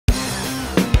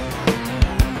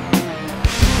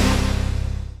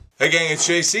Hey gang, it's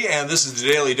JC, and this is the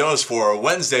Daily Dose for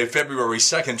Wednesday, February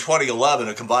 2nd, 2011,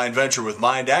 a combined venture with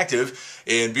Mind Active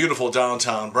in beautiful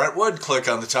downtown Brentwood. Click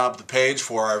on the top of the page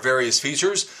for our various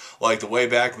features, like the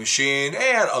Wayback Machine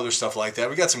and other stuff like that.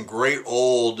 We got some great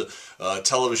old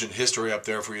television history up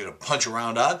there for you to punch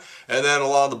around on. And then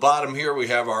along the bottom here, we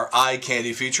have our eye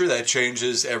candy feature that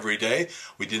changes every day.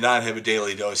 We did not have a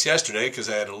Daily Dose yesterday because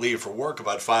I had to leave for work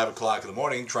about 5 o'clock in the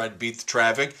morning, tried to beat the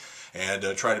traffic and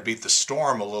try to beat the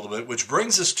storm a little bit, which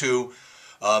brings us to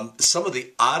some of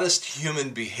the oddest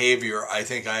human behavior I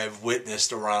think I have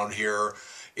witnessed around here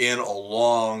in a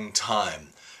long time.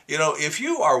 You know, if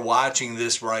you are watching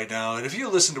this right now, and if you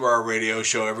listen to our radio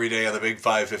show every day on the Big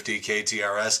 550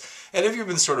 KTRS, and if you've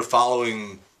been sort of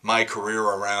following my career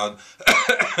around,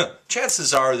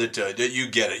 chances are that you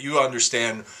get it. You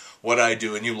understand what I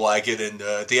do and you like it, and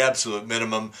at the absolute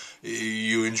minimum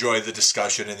you enjoy the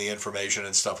discussion and the information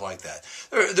and stuff like that.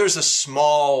 There's a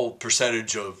small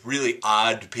percentage of really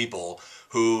odd people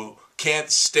who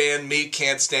can't stand me,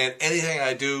 can't stand anything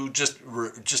I do, just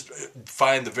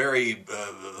find the very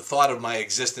thought of my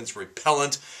existence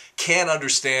repellent, can't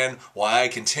understand why I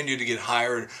continue to get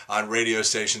hired on radio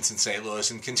stations in St.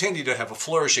 Louis and continue to have a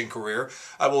flourishing career.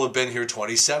 I will have been here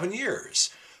 27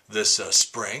 years this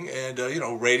spring, and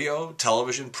radio,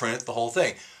 television, print, the whole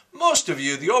thing. Most of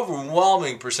you, the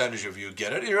overwhelming percentage of you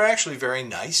get it. You're actually very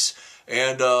nice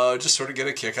and just sort of get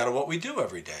a kick out of what we do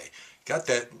every day. Got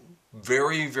that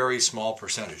very, very small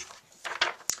percentage.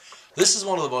 This is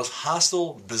one of the most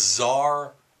hostile,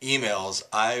 bizarre emails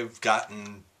I've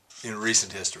gotten in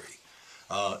recent history.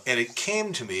 And it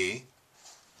came to me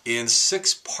in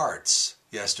 6 parts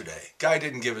yesterday. Guy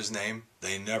didn't give his name.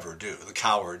 They never do. The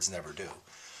cowards never do.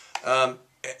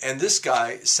 And this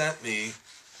guy sent me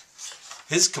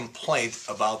his complaint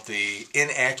about the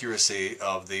inaccuracy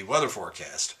of the weather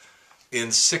forecast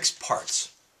in 6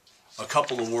 parts. A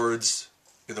couple of words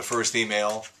in the first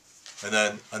email, and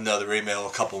then another email,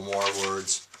 a couple more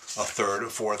words, a third, a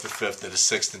fourth, a fifth, and a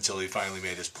sixth until he finally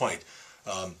made his point.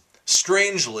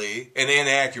 Strangely and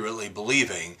inaccurately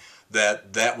believing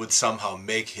that that would somehow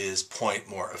make his point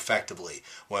more effectively,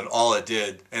 when all it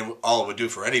did, and all it would do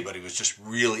for anybody, was just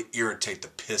really irritate the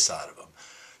piss out of him.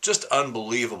 Just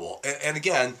unbelievable. And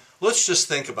again, let's just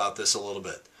think about this a little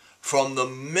bit. From the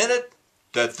minute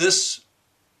that this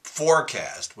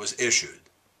forecast was issued,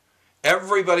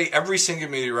 every single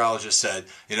meteorologist said,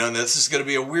 this is going to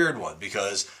be a weird one,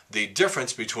 because the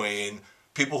difference between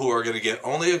people who are going to get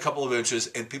only a couple of inches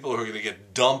and people who are going to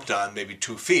get dumped on maybe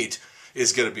 2 feet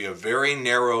is going to be a very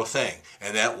narrow thing,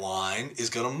 and that line is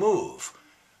going to move.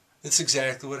 It's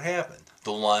exactly what happened.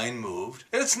 The line moved,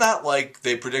 and it's not like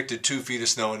they predicted 2 feet of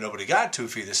snow and nobody got 2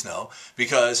 feet of snow,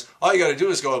 because all you got to do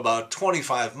is go about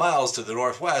 25 miles to the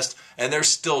northwest, and they're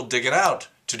still digging out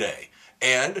today.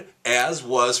 And as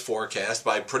was forecast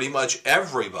by pretty much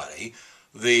everybody,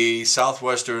 the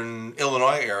southwestern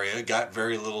Illinois area got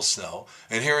very little snow,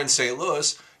 and here in St.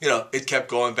 Louis, it kept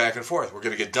going back and forth. We're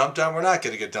going to get dumped on, we're not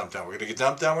going to get dumped on. We're going to get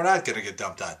dumped on, we're not going to get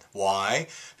dumped on. Why?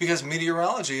 Because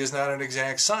meteorology is not an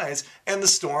exact science, and the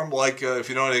storm, like if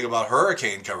you know anything about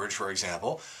hurricane coverage, for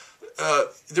example,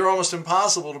 they're almost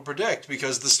impossible to predict,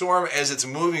 because the storm, as it's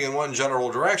moving in one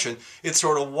general direction, it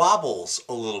sort of wobbles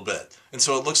a little bit. And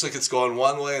so it looks like it's going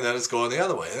one way and then it's going the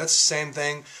other way. And that's the same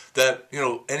thing that,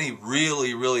 any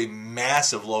really, really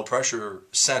massive low pressure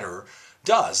center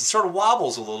does. It sort of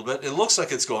wobbles a little bit. It looks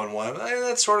like it's going one way, and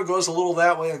it sort of goes a little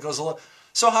that way, and it goes a little.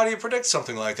 So how do you predict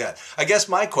something like that? I guess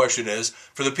my question is,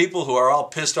 for the people who are all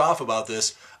pissed off about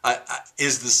this,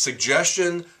 is the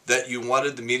suggestion that you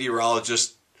wanted the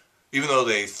meteorologist, even though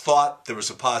they thought there was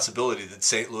a possibility that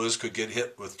St. Louis could get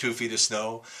hit with 2 feet of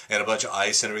snow and a bunch of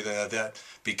ice and everything like that,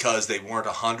 because they weren't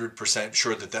 100%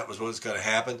 sure that that was what was going to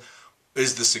happen,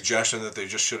 is the suggestion that they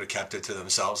just should have kept it to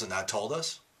themselves and not told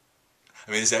us?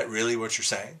 I mean, is that really what you're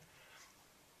saying?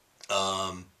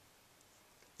 A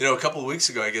couple of weeks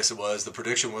ago, I guess it was, the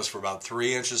prediction was for about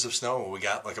 3 inches of snow, and we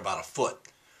got like about a foot.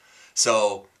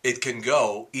 So it can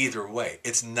go either way.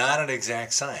 It's not an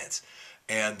exact science.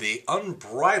 And the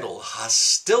unbridled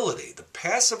hostility, the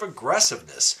passive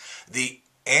aggressiveness, the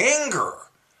anger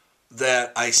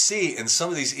that I see in some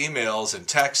of these emails and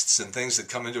texts and things that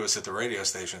come into us at the radio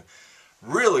station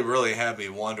really, really have me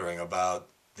wondering about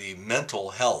the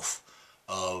mental health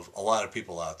of a lot of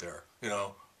people out there.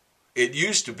 It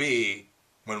used to be,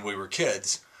 when we were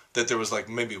kids, that there was like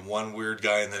maybe one weird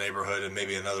guy in the neighborhood and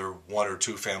maybe another 1 or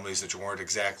 2 families that you weren't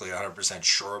exactly 100%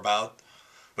 sure about,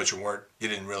 but you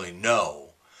didn't really know.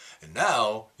 And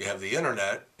now you have the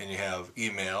internet and you have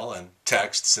email and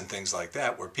texts and things like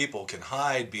that, where people can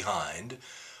hide behind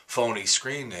phony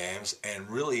screen names and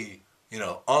really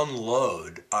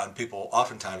unload on people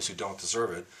oftentimes who don't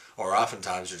deserve it, or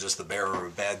oftentimes are just the bearer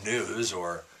of bad news,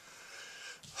 or,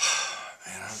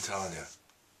 man, I'm telling you.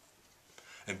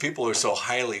 And people are so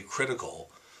highly critical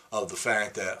of the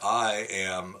fact that I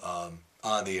am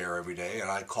on the air every day and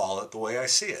I call it the way I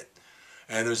see it.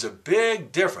 And there's a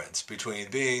big difference between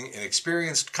being an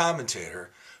experienced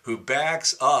commentator who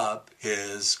backs up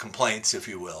his complaints, if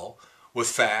you will, with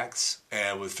facts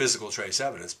and with physical trace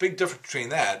evidence. Big difference between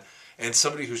that and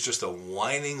somebody who's just a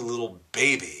whining little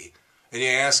baby. And you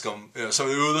ask them,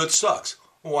 somebody, oh, that sucks.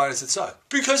 Well, why does it suck?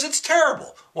 Because it's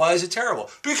terrible. Why is it terrible?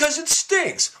 Because it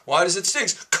stinks. Why does it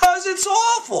stink? Because it's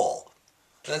awful.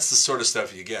 That's the sort of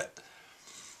stuff you get.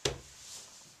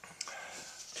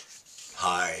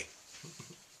 Hi.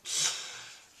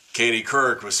 Katie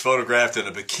Couric was photographed in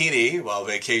a bikini while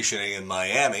vacationing in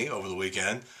Miami over the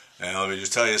weekend. And let me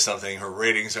just tell you something, her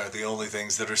ratings aren't the only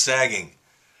things that are sagging.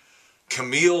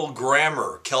 Camille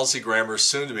Grammer, Kelsey Grammer's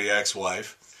soon-to-be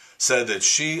ex-wife, said that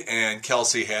she and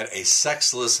Kelsey had a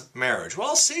sexless marriage.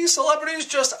 Well, see, celebrities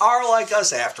just are like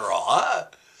us after all, huh?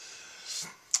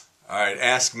 All right,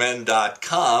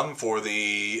 AskMen.com for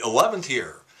the 11th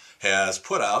year has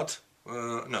put out,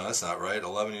 no, that's not right,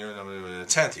 11 years,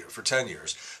 10th year, for 10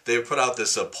 years. They've put out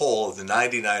this poll of the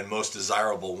 99 most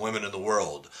desirable women in the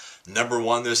world. Number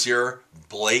 1 this year,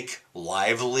 Blake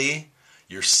Lively.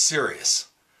 You're serious.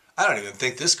 I don't even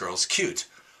think this girl's cute.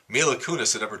 Mila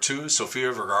Kunis at number 2,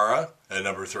 Sofia Vergara at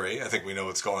number 3. I think we know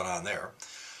what's going on there.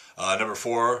 Number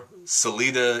 4,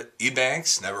 Salida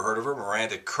Ebanks, never heard of her.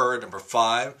 Miranda Kerr at number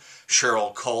 5.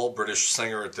 Cheryl Cole, British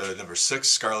singer at number 6.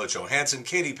 Scarlett Johansson,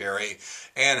 Katy Perry,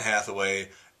 Anne Hathaway,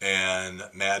 and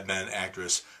Mad Men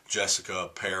actress Jessica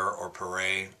Perret.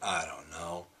 I don't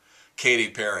know. Katy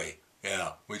Perry.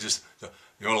 Yeah,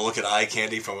 you want to look at eye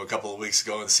candy from a couple of weeks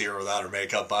ago and see her without her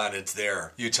makeup on? It's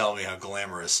there. You tell me how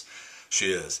glamorous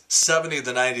she is. 70 of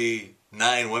the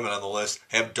 99 women on the list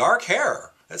have dark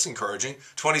hair. That's encouraging.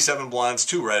 27 blondes,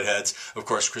 2 redheads. Of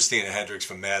course, Christina Hendricks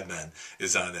from Mad Men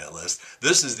is on that list.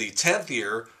 This is the 10th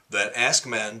year that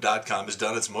AskMen.com has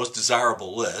done its most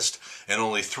desirable list, and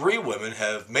only 3 women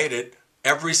have made it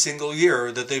every single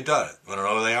year that they've done it. Want to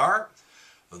know who they are?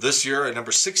 This year, at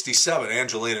number 67,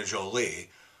 Angelina Jolie.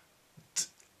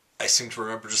 I seem to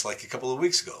remember just like a couple of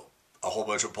weeks ago, a whole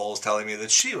bunch of polls telling me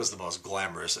that she was the most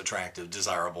glamorous, attractive,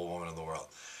 desirable woman in the world.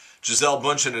 Gisele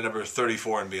Bündchen at number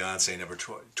 34 and Beyonce number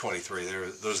 23.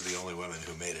 Those are the only women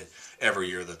who made it every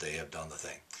year that they have done the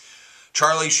thing.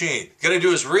 Charlie Sheen, going to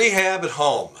do his rehab at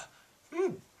home.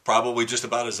 Probably just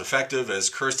about as effective as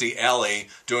Kirstie Alley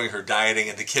doing her dieting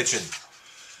in the kitchen.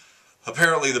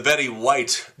 Apparently the Betty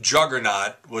White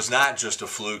juggernaut was not just a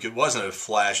fluke. It wasn't a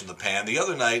flash in the pan. The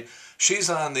other night, she's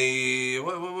on the,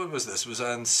 what was this? It was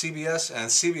on CBS, and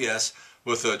CBS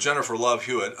with Jennifer Love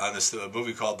Hewitt on this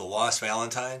movie called The Lost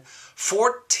Valentine.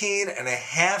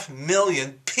 14.5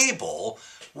 million people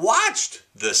watched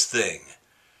this thing.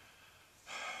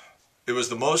 It was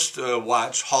the most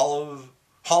watched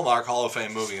Hallmark Hall of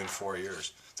Fame movie in 4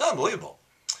 years. It's unbelievable.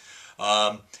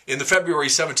 In the February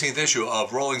 17th issue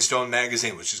of Rolling Stone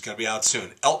magazine, which is going to be out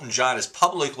soon, Elton John is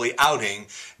publicly outing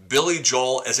Billy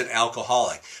Joel as an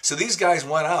alcoholic. So these guys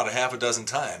went out a half a dozen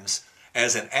times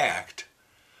as an act,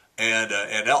 and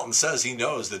Elton says he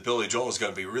knows that Billy Joel is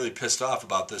going to be really pissed off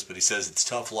about this, but he says it's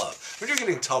tough love. When you're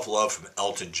getting tough love from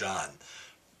Elton John,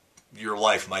 your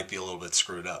life might be a little bit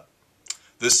screwed up.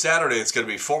 This Saturday, it's going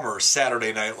to be former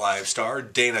Saturday Night Live star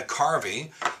Dana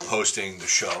Carvey hosting the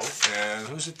show. And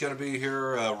who's it going to be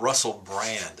here? Russell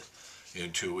Brand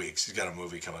in 2 weeks. He's got a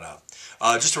movie coming out.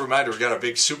 Just a reminder, we've got a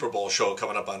big Super Bowl show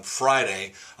coming up on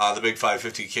Friday on the Big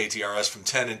 550 KTRS from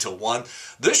 10 until 1.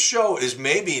 This show is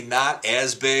maybe not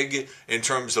as big in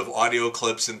terms of audio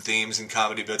clips and themes and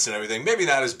comedy bits and everything. Maybe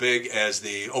not as big as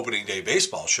the opening day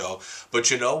baseball show.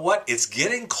 But you know what? It's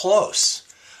getting close.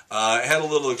 I had a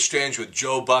little exchange with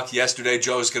Joe Buck yesterday.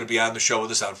 Joe is going to be on the show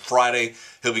with us on Friday.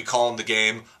 He'll be calling the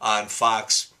game on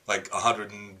Fox, like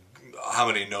 100 and how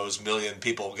many knows million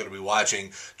people are going to be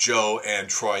watching Joe and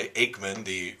Troy Aikman,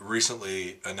 the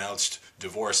recently announced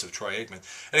divorce of Troy Aikman.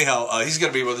 Anyhow, he's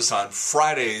going to be with us on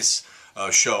Friday's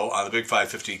show on the Big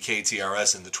 550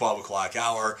 KTRS in the 12 o'clock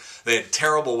hour. They had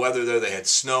terrible weather there. They had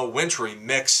snow, wintry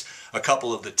mix. A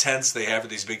couple of the tents they have at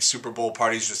these big Super Bowl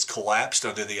parties just collapsed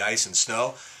under the ice and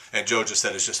snow. And Joe just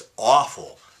said it's just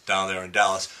awful down there in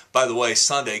Dallas. By the way,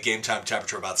 Sunday, game time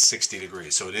temperature about 60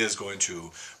 degrees, so it is going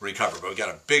to recover. But we've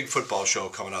got a big football show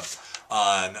coming up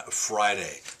on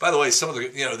Friday. By the way, some of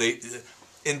the,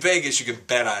 in Vegas, you can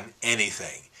bet on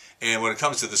anything. And when it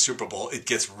comes to the Super Bowl, it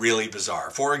gets really bizarre.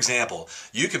 For example,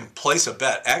 you can place a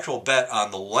bet, actual bet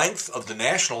on the length of the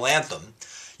national anthem.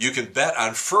 You can bet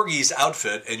on Fergie's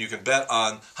outfit, and you can bet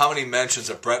on how many mentions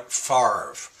of Brett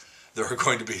Favre there are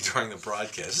going to be during the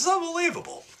broadcast. It's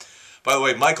unbelievable. By the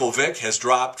way, Michael Vick has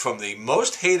dropped from the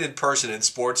most hated person in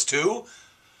sports to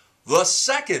the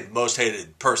second most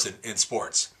hated person in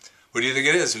sports. Who do you think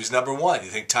it is? Who's number one? You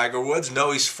think Tiger Woods?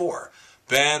 No, he's 4.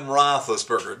 Ben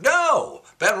Roethlisberger. No!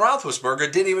 Ben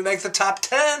Roethlisberger didn't even make the top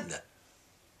 10.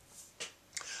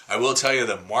 I will tell you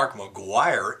that Mark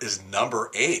McGwire is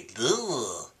number 8.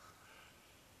 Ugh.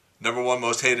 Number 1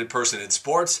 most hated person in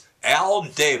sports, Al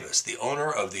Davis, the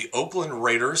owner of the Oakland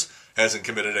Raiders, hasn't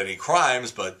committed any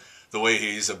crimes, but the way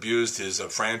he's abused his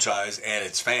franchise and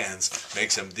its fans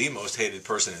makes him the most hated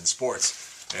person in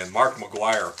sports. And Mark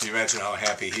McGwire, can you imagine how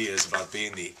happy he is about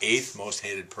being the 8th most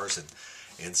hated person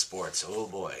in sports? Oh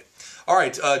boy. All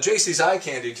right, JC's Eye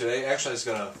Candy today. Actually, I was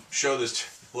going to show this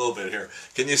a little bit here.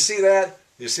 Can you see that?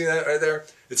 You see that right there?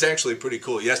 It's actually pretty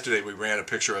cool. Yesterday we ran a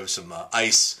picture of some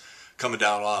ice coming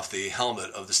down off the helmet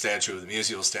of the statue, the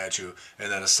Musial statue,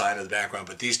 and then a sign in the background.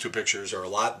 But these 2 pictures are a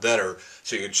lot better,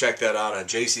 so you can check that out on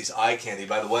JC's Eye Candy.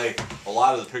 By the way, a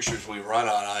lot of the pictures we run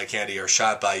on Eye Candy are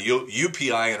shot by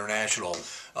UPI International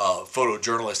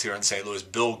photojournalist here in St. Louis,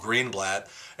 Bill Greenblatt,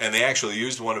 and they actually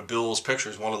used one of Bill's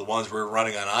pictures, one of the ones we were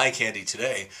running on Eye Candy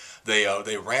today. They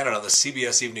ran it on the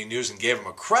CBS Evening News and gave him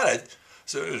a credit.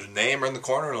 So his name in the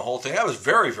corner and the whole thing. That was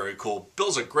very, very cool.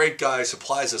 Bill's a great guy,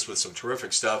 supplies us with some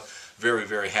terrific stuff. Very,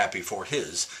 very happy for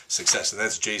his success. And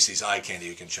that's JC's Eye Candy.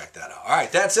 You can check that out. All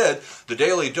right, that's it. The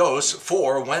Daily Dose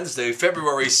for Wednesday,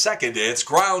 February 2nd. It's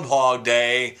Groundhog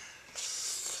Day.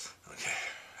 Okay,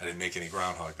 I didn't make any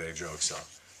Groundhog Day jokes, so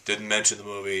didn't mention the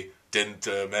movie. Didn't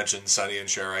mention Sonny and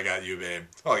Cher, I Got You, Babe.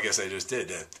 Well, I guess I just did.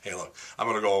 Hey, look, I'm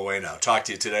going to go away now. Talk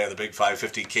to you today on the Big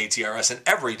 550 KTRS and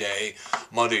every day,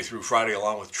 Monday through Friday,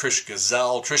 along with Trish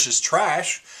Gazelle. Trish's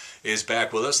Trash is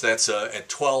back with us. That's at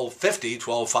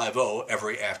 12:50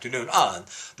 every afternoon on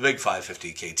the Big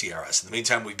 550 KTRS. In the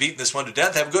meantime, we've beaten this one to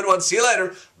death. Have a good one. See you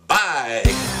later.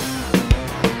 Bye.